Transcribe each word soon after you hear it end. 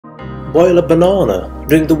Boil a banana,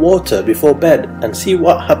 drink the water before bed and see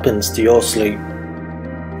what happens to your sleep.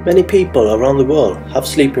 Many people around the world have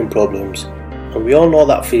sleeping problems, and we all know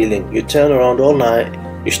that feeling. You turn around all night,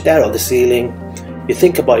 you stare at the ceiling, you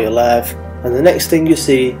think about your life, and the next thing you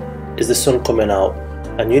see is the sun coming out,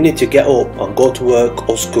 and you need to get up and go to work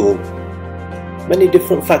or school. Many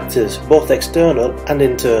different factors, both external and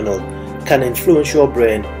internal, can influence your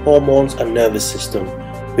brain, hormones and nervous system,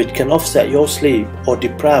 which can offset your sleep or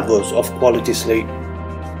deprive us of quality sleep.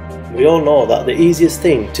 We all know that the easiest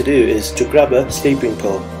thing to do is to grab a sleeping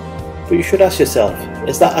pill. But you should ask yourself,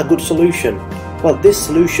 is that a good solution? Well, this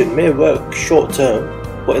solution may work short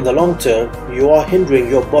term, but in the long term, you are hindering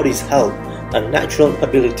your body's health and natural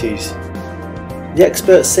abilities. The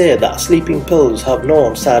experts say that sleeping pills have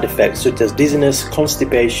known side effects such as dizziness,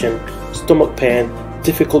 constipation, stomach pain,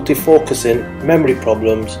 difficulty focusing, memory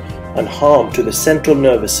problems, and harm to the central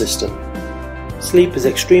nervous system. Sleep is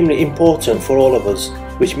extremely important for all of us,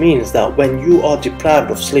 which means that when you are deprived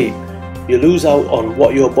of sleep, you lose out on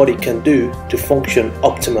what your body can do to function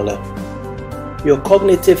optimally. Your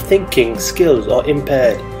cognitive thinking skills are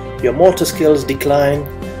impaired, your motor skills decline,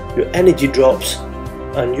 your energy drops,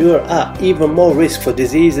 and you are at even more risk for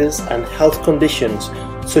diseases and health conditions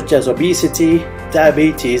such as obesity,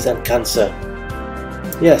 diabetes and cancer.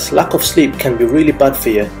 Yes, lack of sleep can be really bad for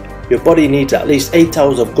you. Your body needs at least 8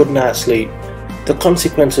 hours of good night's sleep. The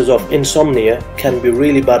consequences of insomnia can be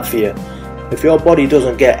really bad for you. If your body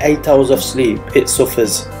doesn't get 8 hours of sleep, it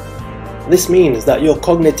suffers. This means that your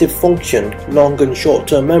cognitive function, long and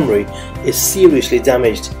short-term memory, is seriously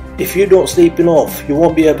damaged. If you don't sleep enough, you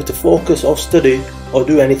won't be able to focus or study or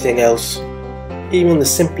do anything else. Even the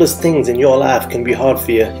simplest things in your life can be hard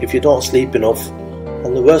for you if you don't sleep enough.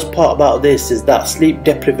 And the worst part about this is that sleep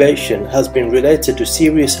deprivation has been related to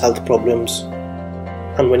serious health problems.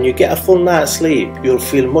 And when you get a full night's sleep, you'll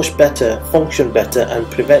feel much better, function better and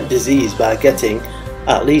prevent disease by getting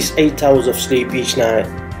at least 8 hours of sleep each night.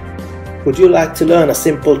 Would you like to learn a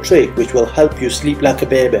simple trick which will help you sleep like a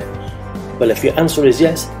baby? Well, if your answer is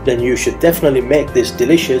yes, then you should definitely make this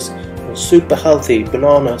delicious and super healthy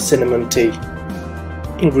banana cinnamon tea.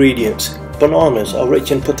 Ingredients: bananas are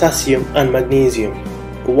rich in potassium and magnesium.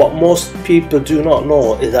 But what most people do not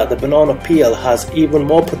know is that the banana peel has even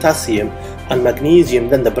more potassium and magnesium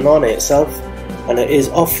than the banana itself, and it is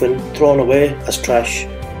often thrown away as trash.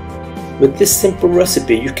 With this simple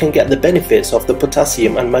recipe, you can get the benefits of the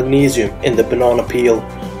potassium and magnesium in the banana peel.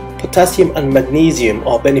 Potassium and magnesium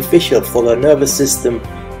are beneficial for the nervous system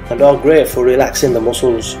and are great for relaxing the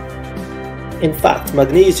muscles. In fact,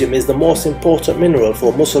 magnesium is the most important mineral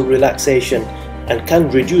for muscle relaxation and can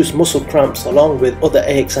reduce muscle cramps along with other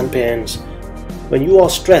aches and pains. When you are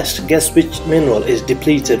stressed, guess which mineral is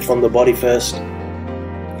depleted from the body first?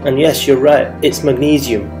 And yes, you're right, it's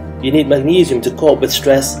magnesium. You need magnesium to cope with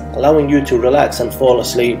stress, allowing you to relax and fall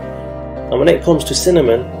asleep. And when it comes to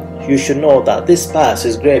cinnamon, you should know that this spice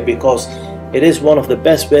is great because it is one of the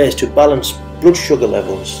best ways to balance blood sugar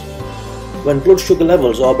levels. When blood sugar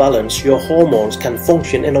levels are balanced, your hormones can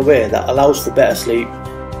function in a way that allows for better sleep.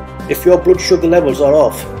 If your blood sugar levels are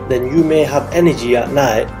off, then you may have energy at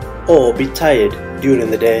night or be tired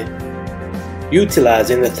during the day.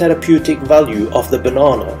 Utilizing the therapeutic value of the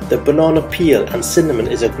banana peel and cinnamon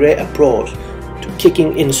is a great approach to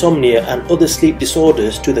kicking insomnia and other sleep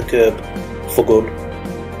disorders to the curb for good.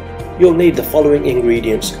 You'll need the following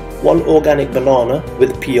ingredients: 1 organic banana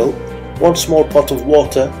with peel, 1 small pot of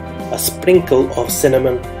water, a sprinkle of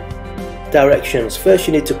cinnamon. Directions: first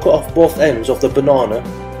you need to cut off both ends of the banana,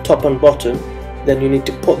 top and bottom. Then you need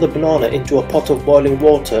to put the banana into a pot of boiling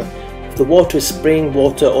water. If the water is spring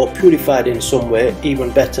water or purified in some way, even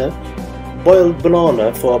better. Boil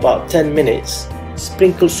banana for about 10 minutes.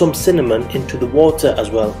 Sprinkle some cinnamon into the water as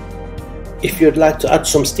well. If you'd like to add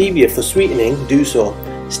some stevia for sweetening, do so.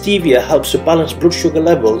 Stevia helps to balance blood sugar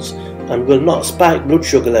levels and will not spike blood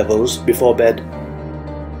sugar levels before bed.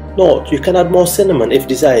 Note, you can add more cinnamon if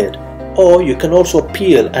desired, or you can also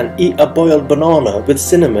peel and eat a boiled banana with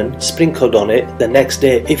cinnamon sprinkled on it the next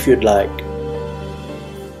day if you'd like.